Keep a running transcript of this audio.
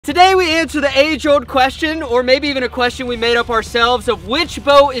Today we answer the age-old question, or maybe even a question we made up ourselves, of which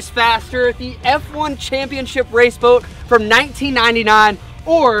boat is faster, the F1 Championship race boat from 1999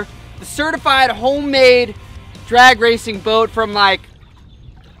 or the certified homemade drag racing boat from like,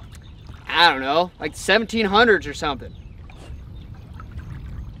 I don't know, like 1700s or something.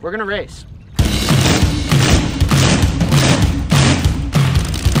 We're gonna race.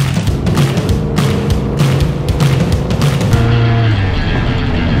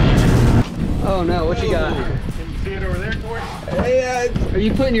 Oh no, what you got? Can you see it over there, Corey? Hey, are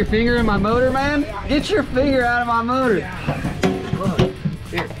you putting your finger in my motor, man? Get your finger out of my motor.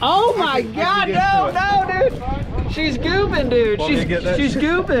 Oh my God, no, dude. She's gooping, dude. She's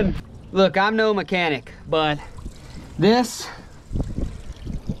gooping. Look, I'm no mechanic, but that's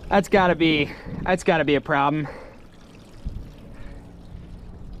gotta be a problem.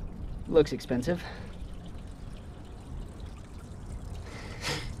 Looks expensive.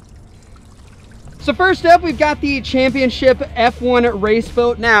 So first up, we've got the Championship F1 race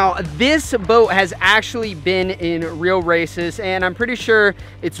boat. Now, this boat has actually been in real races, and I'm pretty sure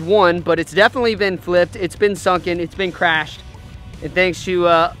it's won, but it's definitely been flipped, it's been sunken, it's been crashed. And thanks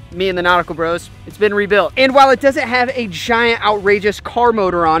to me and the Nautical Bros, it's been rebuilt. And while it doesn't have a giant, outrageous car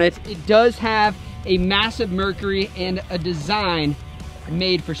motor on it, it does have a massive Mercury and a design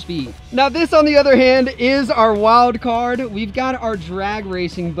made for speed. Now this, on the other hand, is our wild card. We've got our drag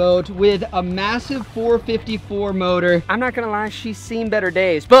racing boat with a massive 454 motor. I'm not gonna lie, she's seen better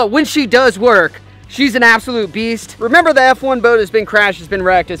days, but when she does work, she's an absolute beast. Remember, the F1 boat has been crashed, it's been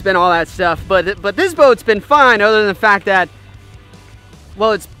wrecked, it's been all that stuff, but this boat's been fine, other than the fact that,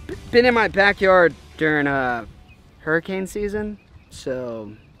 well, it's been in my backyard during hurricane season,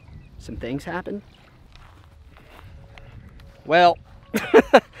 so some things happened. Well,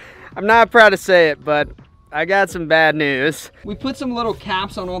 I'm not proud to say it, but I got some bad news. We put some little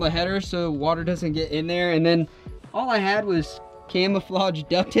caps on all the headers so water doesn't get in there, and then all I had was camouflage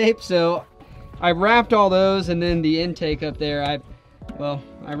duct tape, so I wrapped all those, and then the intake up there, I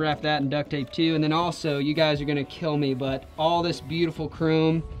wrapped that in duct tape too. And then also, you guys are gonna kill me, but all this beautiful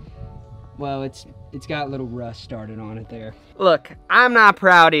chrome, well, it's got a little rust started on it there. Look, I'm not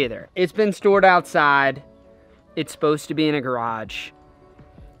proud either. It's been stored outside. It's supposed to be in a garage.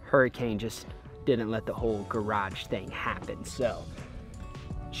 Hurricane just didn't let the whole garage thing happen, so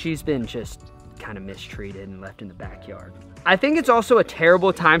she's been just kind of mistreated and left in the backyard. I think it's also a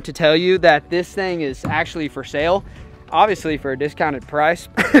terrible time to tell you that this thing is actually for sale, obviously for a discounted price.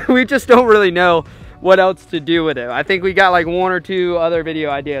 We just don't really know what else to do with it. I think we got like one or two other video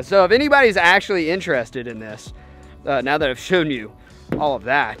ideas. So if anybody's actually interested in this, now that I've shown you all of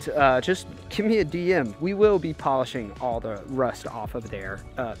that, just give me a DM. We will be polishing all the rust off of there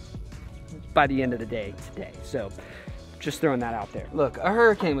by the end of the day today. So just throwing that out there. Look, a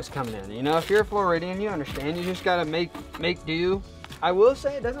hurricane was coming in. You know, if you're a Floridian, you understand. You just gotta make do. I will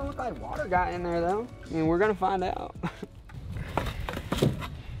say it doesn't look like water got in there though. I mean, we're gonna find out.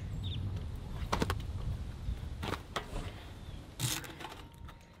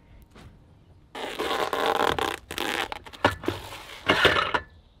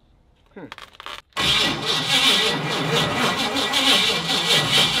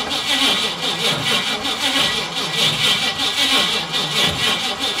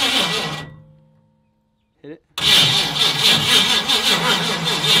 Hit it.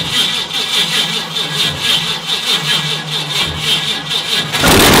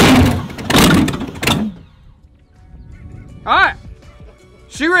 All right,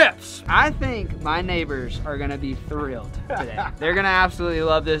 she rips. I think my neighbors are gonna be thrilled today. They're gonna absolutely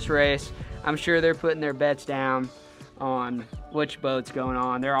love this race. I'm sure they're putting their bets down on which boat's going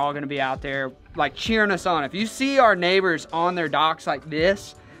on. They're all gonna be out there like cheering us on. If you see our neighbors on their docks like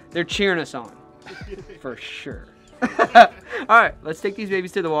this, they're cheering us on. For sure. All right, let's take these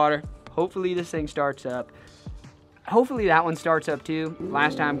babies to the water. Hopefully this thing starts up. Hopefully that one starts up too.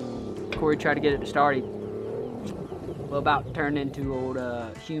 Last time Corey tried to get it to start, he about turned into old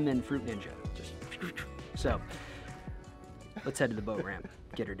human fruit ninja. So let's head to the boat ramp,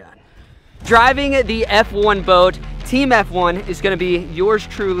 get her done. Driving the F1 boat, Team F1, is gonna be yours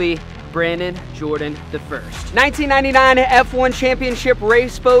truly, Brandon Jordan the First. 1999 F1 Championship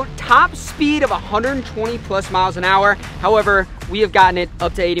race boat, top speed of 120 plus miles an hour. However, we have gotten it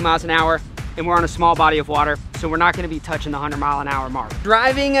up to 80 miles an hour, and we're on a small body of water, so we're not gonna be touching the 100-mile-an-hour mark.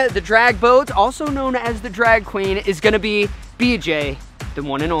 Driving the drag boat, also known as the drag queen, is gonna be BJ, the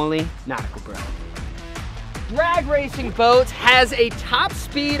one and only Nautical Bro. Drag racing boat has a top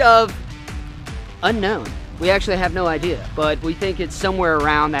speed of unknown. We actually have no idea, but we think it's somewhere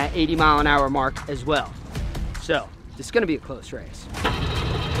around that 80-mile-an-hour mark as well. So, this is gonna be a close race.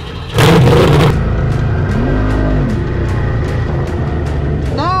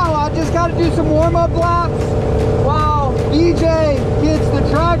 warm-up laps while BJ gets the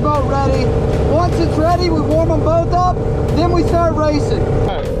drag boat ready. Once it's ready, we warm them both up, then we start racing. All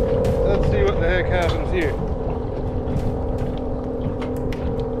right, let's see what the heck happens here.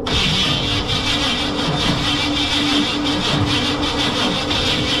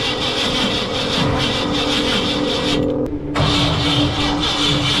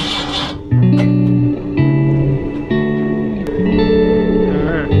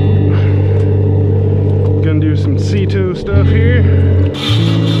 Stuff here.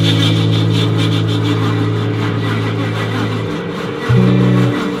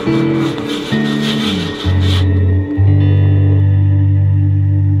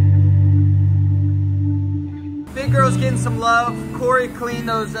 Big girl's getting some love. Corey cleaned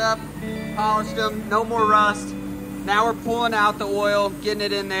those up, polished them, no more rust. Now we're pulling out the oil, getting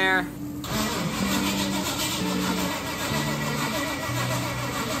it in there.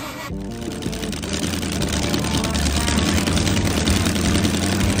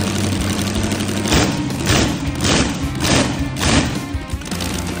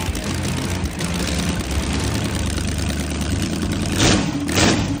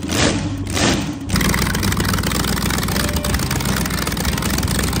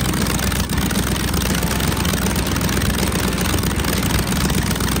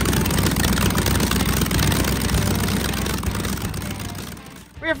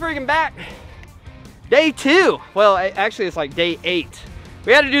 We're freaking back. Day 2. Well, actually it's like day 8.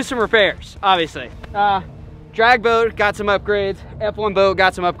 We had to do some repairs, obviously. Drag boat got some upgrades. F1 boat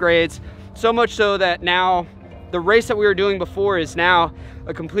got some upgrades. So much so that now the race that we were doing before is now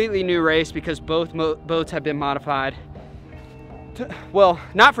a completely new race because both boats have been modified. Well,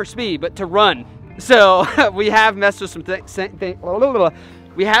 not for speed, but to run. So we have messed with some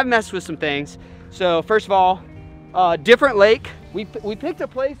we have messed with some things. So first of all, different lake. We picked a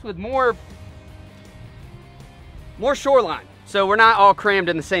place with more shoreline, so we're not all crammed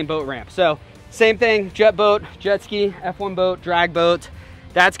in the same boat ramp. So same thing, jet boat, jet ski, F1 boat, drag boat.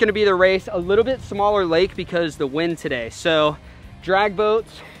 That's gonna be the race. A little bit smaller lake because the wind today. So drag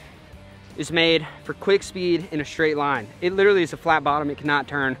boats is made for quick speed in a straight line. It literally is a flat bottom, it cannot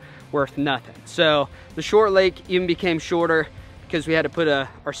turn, worth nothing. So the short lake even became shorter because we had to put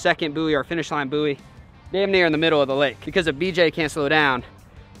our second buoy, our finish line buoy, damn near in the middle of the lake. Because if BJ can't slow down,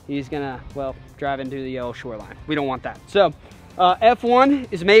 he's gonna, well, drive into the old shoreline. We don't want that. So F1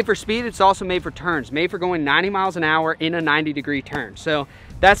 is made for speed. It's also made for turns, made for going 90 miles an hour in a 90-degree turn. So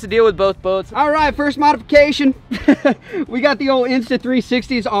that's the deal with both boats. All right, first modification. We got the old Insta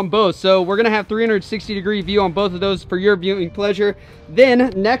 360s on both. So we're gonna have 360-degree view on both of those for your viewing pleasure.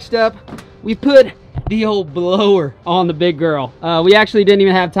 Then next up, we put the old blower on the big girl. We actually didn't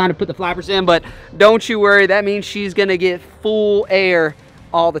even have time to put the flappers in, but don't you worry, that means she's gonna get full air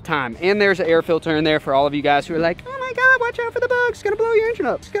all the time. And there's an air filter in there for all of you guys who are like, oh my God, watch out for the bugs, it's gonna blow your engine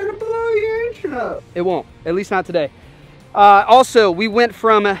up. It's gonna blow your engine up. It won't, at least not today. Also, we went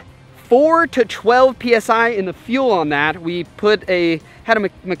from 4 to 12 PSI in the fuel on that. We had a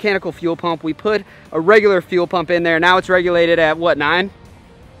mechanical fuel pump. We put a regular fuel pump in there. Now it's regulated at what, 9?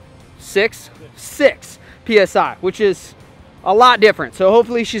 6 PSI, which is a lot different. So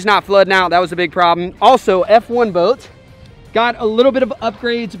hopefully she's not flooding out. That was a big problem. Also, F1 boat got a little bit of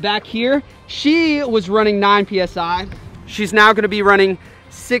upgrades back here. She was running 9 PSI. She's now gonna be running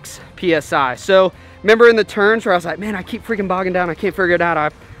 6 PSI. So remember in the turns where I was like, man, I keep freaking bogging down. I can't figure it out. I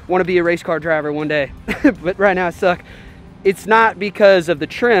wanna be a race car driver one day, but right now I suck. It's not because of the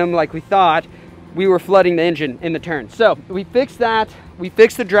trim like we thought. We were flooding the engine in the turn. So we fixed that. We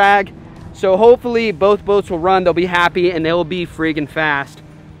fixed the drag. So hopefully both boats will run, they'll be happy, and they'll be friggin' fast.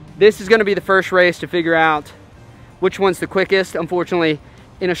 This is gonna be the first race to figure out which one's the quickest, unfortunately,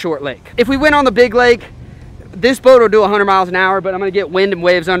 in a short lake. If we went on the big lake, this boat will do 100 miles an hour, but I'm gonna get wind and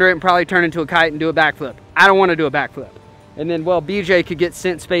waves under it and probably turn into a kite and do a backflip. I don't wanna do a backflip. And then, well, BJ could get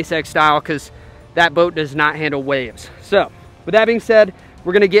sent SpaceX style because that boat does not handle waves. So, with that being said,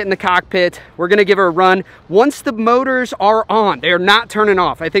 we're gonna get in the cockpit. We're gonna give her a run. Once the motors are on, they're not turning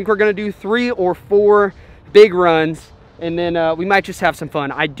off. I think we're gonna do 3 or 4 big runs, and then we might just have some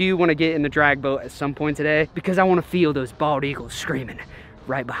fun. I do wanna get in the drag boat at some point today because I wanna feel those bald eagles screaming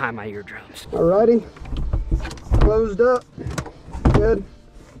right behind my eardrums. Alrighty, closed up, good.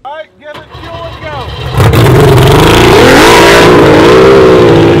 All right, give it fuel and go.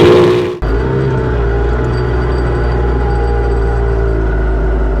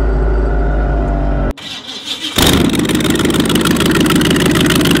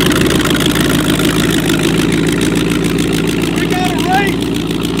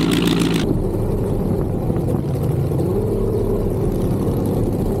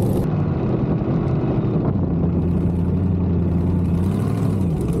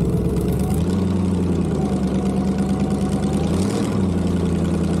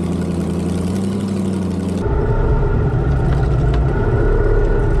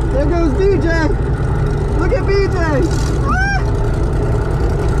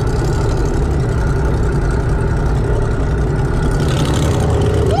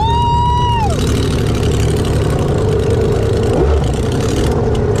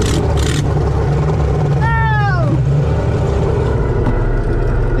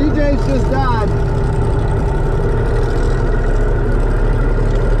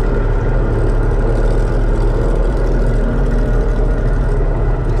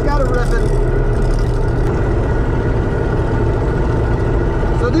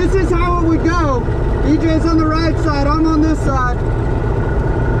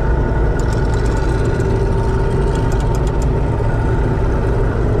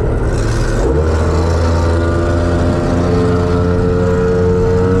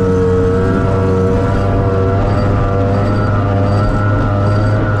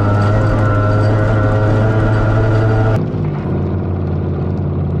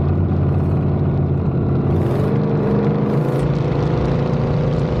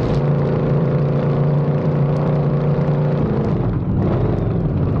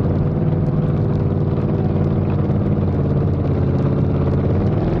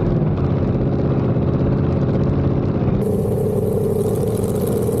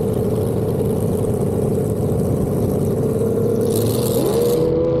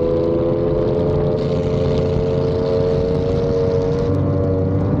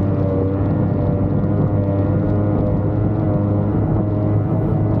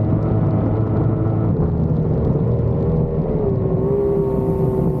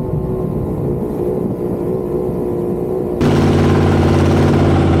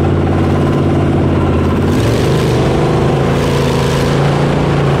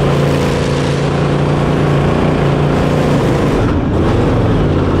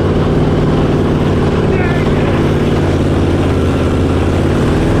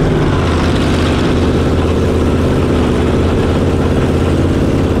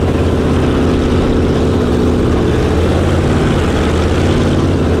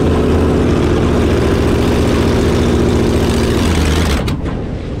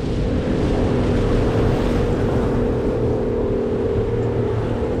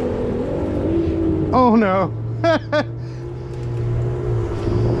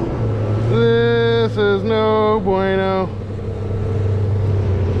 is no bueno.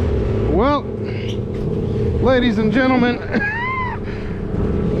 Well, ladies and gentlemen,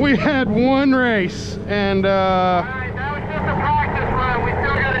 we had one race, and Alright, that was just a practice run. We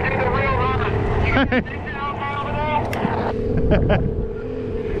still gotta do the real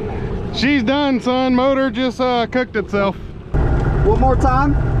run. she's done, son. Motor just cooked itself. One more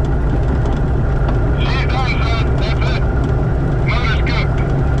time. She's done, son. That's it. Motor's cooked.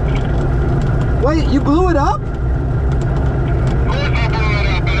 Wait, you blew it up? Of course I blew it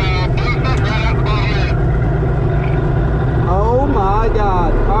up, and blew stuff right out the bottom end. Oh my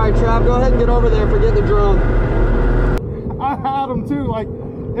God. All right, Trav, go ahead and get over there. Forget the drone. I had them too, like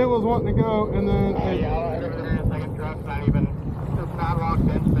it was wanting to go, and then Yeah, I'll head over there in a second. Truck's not even, the sidewalk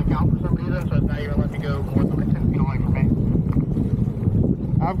didn't stick out for some reason, so it's not even letting me go more than like 10 feet away from me.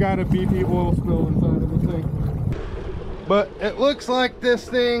 I've got a BP oil spill inside of the thing. But it looks like this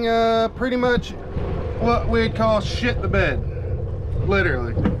thing pretty much what we'd call shit the bed.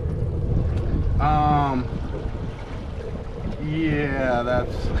 Literally. Yeah,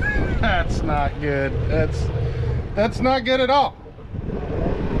 that's not good. That's not good at all.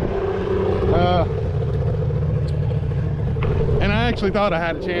 And I actually thought I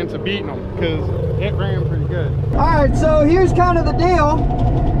had a chance of beating them because it ran pretty good. All right, so here's kind of the deal.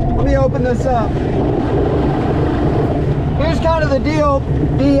 Let me open this up. Here's kind of the deal.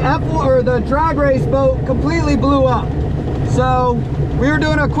 The drag race boat completely blew up. So we were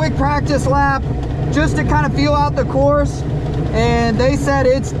doing a quick practice lap just to kind of feel out the course, and they said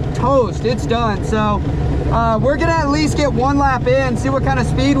it's toast, it's done. So we're gonna at least get one lap in, see what kind of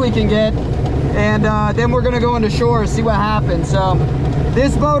speed we can get, and then we're gonna go into shore, see what happens. So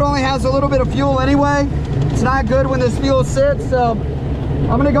this boat only has a little bit of fuel anyway. It's not good when this fuel sits, so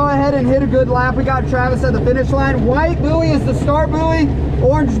I'm gonna go ahead and hit a good lap. We got Travis at the finish line. White buoy is the start buoy,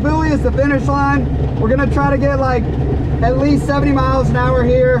 orange buoy is the finish line. We're gonna try to get like at least 70 miles an hour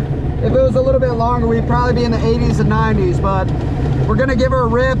here. If it was a little bit longer, we'd probably be in the 80s and 90s, but we're gonna give her a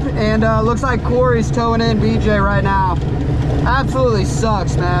rip, and looks like Corey's towing in BJ right now. Absolutely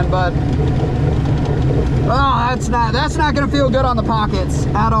sucks, man, but oh, that's not gonna feel good on the pockets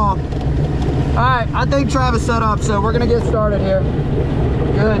at all. All right, I think Travis set up, so we're gonna get started here.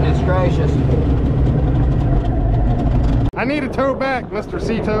 Goodness gracious. I need a tow back, Mr.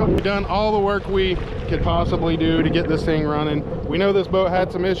 Cito. We've done all the work we could possibly do to get this thing running. We know this boat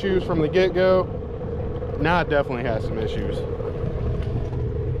had some issues from the get-go. Now it definitely has some issues.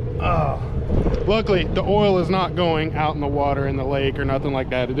 Luckily, the oil is not going out in the water in the lake or nothing like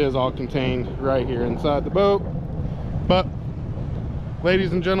that. It is all contained right here inside the boat. But,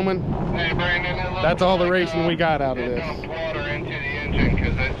 ladies and gentlemen, Hey, Brandon, that's all the racing we got out of it this. dumped water into the engine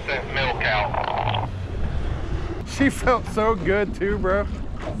because it sent milk out. She felt so good too, bro.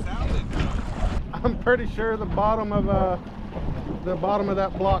 I'm pretty sure the bottom of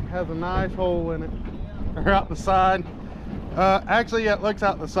that block has a nice hole in it, or out the side. Actually, yeah, it looks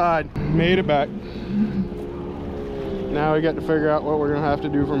out the side. Made it back. Now we got to figure out what we're gonna have to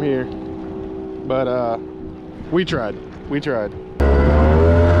do from here. But we tried. We tried.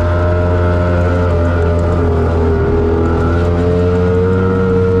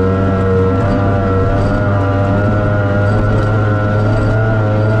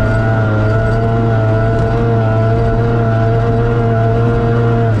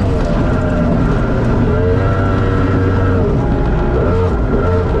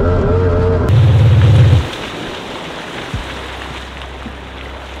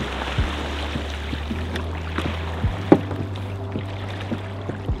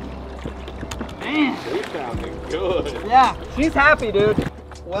 Yeah, she's happy, dude.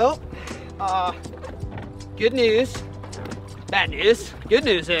 Well, good news, bad news. Good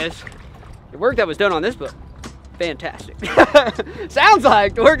news is the work that was done on this boat, fantastic. Sounds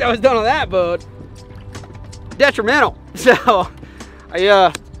like the work that was done on that boat, detrimental. So,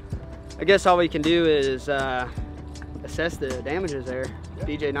 I guess all we can do is assess the damages there.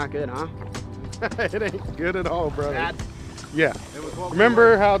 DJ, not good, huh? It ain't good at all, brother. Bad. Yeah.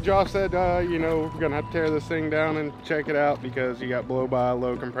 Remember how Josh said, you know, we're gonna have to tear this thing down and check it out because you got blow by,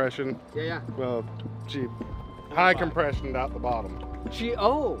 low compression. Yeah, yeah. Well, she high compressioned out the bottom.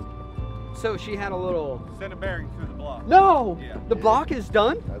 So she had a little. Send a bearing through the block. No, Yeah. the block is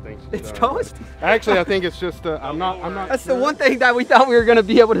done. I think It's done. toast. Actually, I think it's just. I'm not. That's sure. the one thing that we thought we were gonna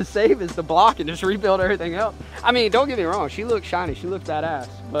be able to save is the block and just rebuild everything else. I mean, don't get me wrong, she looked shiny, she looked badass,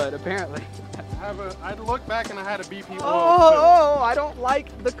 but apparently. I looked back and I had a BP oil. Oh, I don't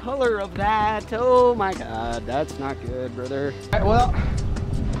like the color of that. Oh my God, that's not good, brother. All right, well.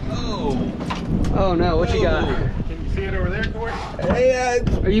 Oh no, what you got? Can you See it over there, Corey? Hey,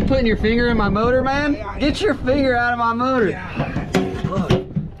 are you putting your finger in my motor, man? Get your finger out of my motor. Look,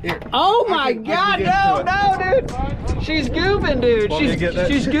 here. Oh my God, no, dude. She's gooping, dude. She's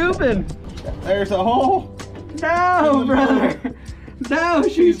gooping. There's a hole. No, brother. No,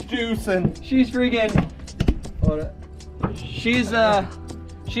 She's juicing. she's freaking. Hold up. She's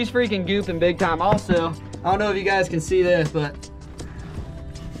freaking gooping big time. Also, I don't know if you guys can see this, but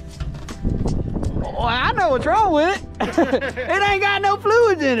oh, I know what's wrong with it. It ain't got no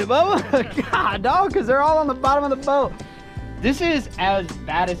fluids in it, Bubba. God, dog, because they're all on the bottom of the boat. This is as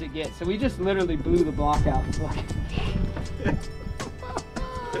bad as it gets. So we just literally blew the block out.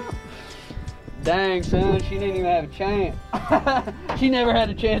 Dang, son, she didn't even have a chance. She never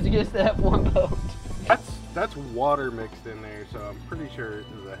had a chance against that one boat. That's water mixed in there, so I'm pretty sure it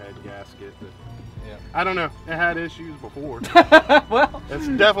was a head gasket. But yeah, I don't know. It had issues before. Well, it's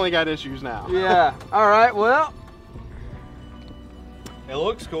definitely got issues now. Yeah. All right. Well, it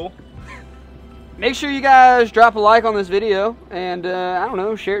looks cool. Make sure you guys drop a like on this video, and I don't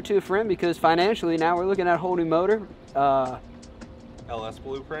know, share it to a friend, because financially now we're looking at a whole new motor. LS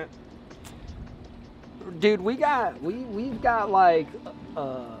Blueprint. Dude, we've got like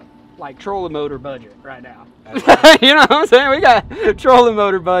trolling motor budget right now. You know what I'm saying? We got trolling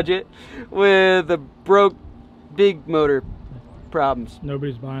motor budget with the broke big motor problems.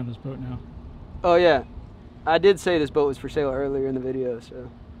 Nobody's buying this boat now. Oh yeah, I did say this boat was for sale earlier in the video, so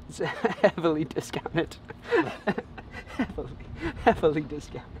it's heavily discounted. heavily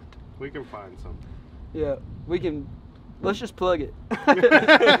discounted. We can find something. Yeah, we can. Let's just plug it.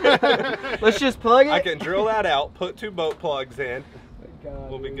 Let's just plug it. I can drill that out, put 2 boat plugs in. God,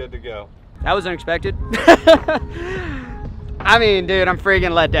 we'll be good to go. That was unexpected. I mean, dude, I'm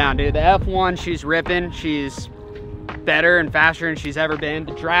freaking let down, dude. The F1, she's ripping. She's better and faster than she's ever been.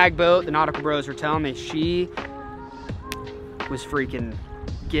 The drag boat, the Nautical Bros were telling me, she was freaking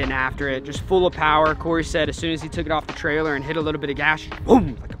getting after it, just full of power. Corey said as soon as he took it off the trailer and hit a little bit of gas,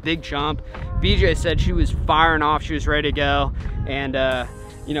 boom, like a big jump. BJ said she was firing off, she was ready to go. And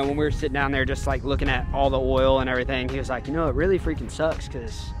you know, when we were sitting down there just like looking at all the oil and everything, he was like, you know, it really freaking sucks,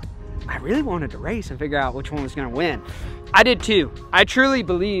 because I really wanted to race and figure out which one was gonna win. I did too. I truly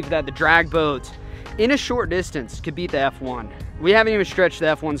believe that the drag boats in a short distance could beat the F1. We haven't even stretched the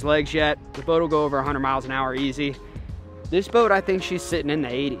F1's legs yet. The boat will go over 100 miles an hour easy. This boat, I think she's sitting in the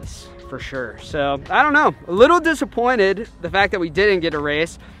 80s for sure. So I don't know, a little disappointed the fact that we didn't get a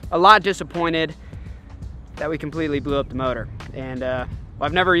race. A lot disappointed that we completely blew up the motor. And well,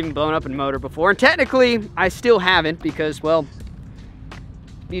 I've never even blown up a motor before. And technically I still haven't, because, well,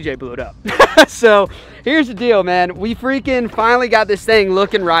 BJ blew it up. So here's the deal, man. We freaking finally got this thing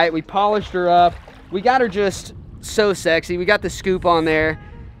looking right. We polished her up. We got her just so sexy. We got the scoop on there.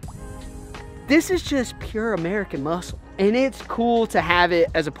 This is just pure American muscle, and it's cool to have it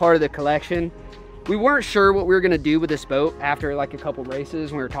as a part of the collection. We weren't sure what we were gonna do with this boat after like a couple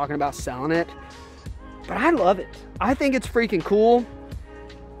races when we were talking about selling it, but I love it. I think it's freaking cool,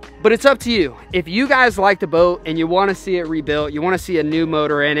 but it's up to you. If you guys like the boat and you wanna see it rebuilt, you wanna see a new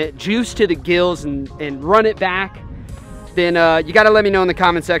motor in it, juice to the gills and run it back, then you gotta let me know in the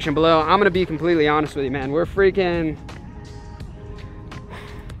comment section below. I'm gonna be completely honest with you, man.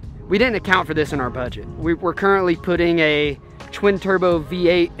 We didn't account for this in our budget. We're currently putting a twin turbo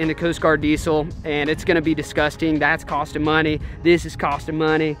V8 in the Coast Guard diesel, and it's gonna be disgusting. That's costing money. This is costing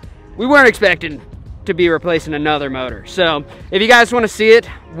money. We weren't expecting to be replacing another motor. So if you guys wanna see it,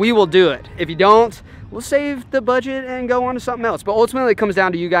 we will do it. If you don't, we'll save the budget and go on to something else. But ultimately it comes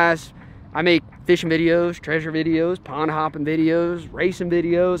down to you guys. I make fishing videos, treasure videos, pond hopping videos, racing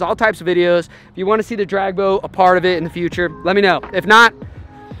videos, all types of videos. If you wanna see the drag boat, a part of it in the future, let me know. If not,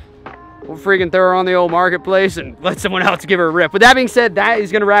 we'll freaking throw her on the old marketplace and let someone else give her a rip. With that being said, that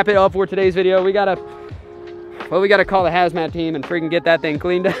is gonna wrap it up for today's video. We gotta call the hazmat team and freaking get that thing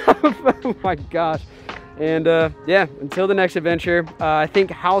cleaned up. Oh my gosh. And yeah, until the next adventure, I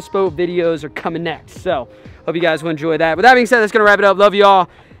think houseboat videos are coming next. So hope you guys will enjoy that. With that being said, that's gonna wrap it up. Love you all.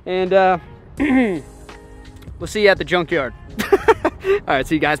 And we'll see you at the junkyard. All right,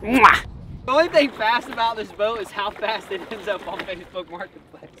 see you guys. Mwah! The only thing fast about this boat is how fast it ends up on Facebook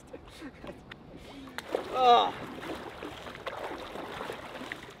Marketplace. Oh.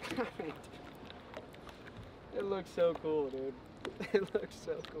 It looks so cool, dude. It looks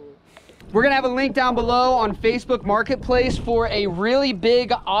so cool. We're gonna have a link down below on Facebook Marketplace for a really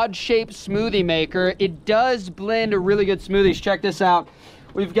big odd-shaped smoothie maker. It does blend really good smoothies. Check this out.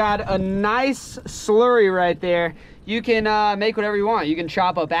 We've got a nice slurry right there. You can make whatever you want. You can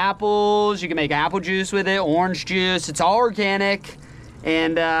chop up apples, you can make apple juice with it, orange juice. It's all organic,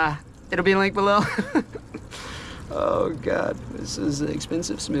 and it'll be linked below. Oh God, this is an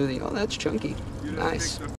expensive smoothie. Oh, that's chunky. Nice.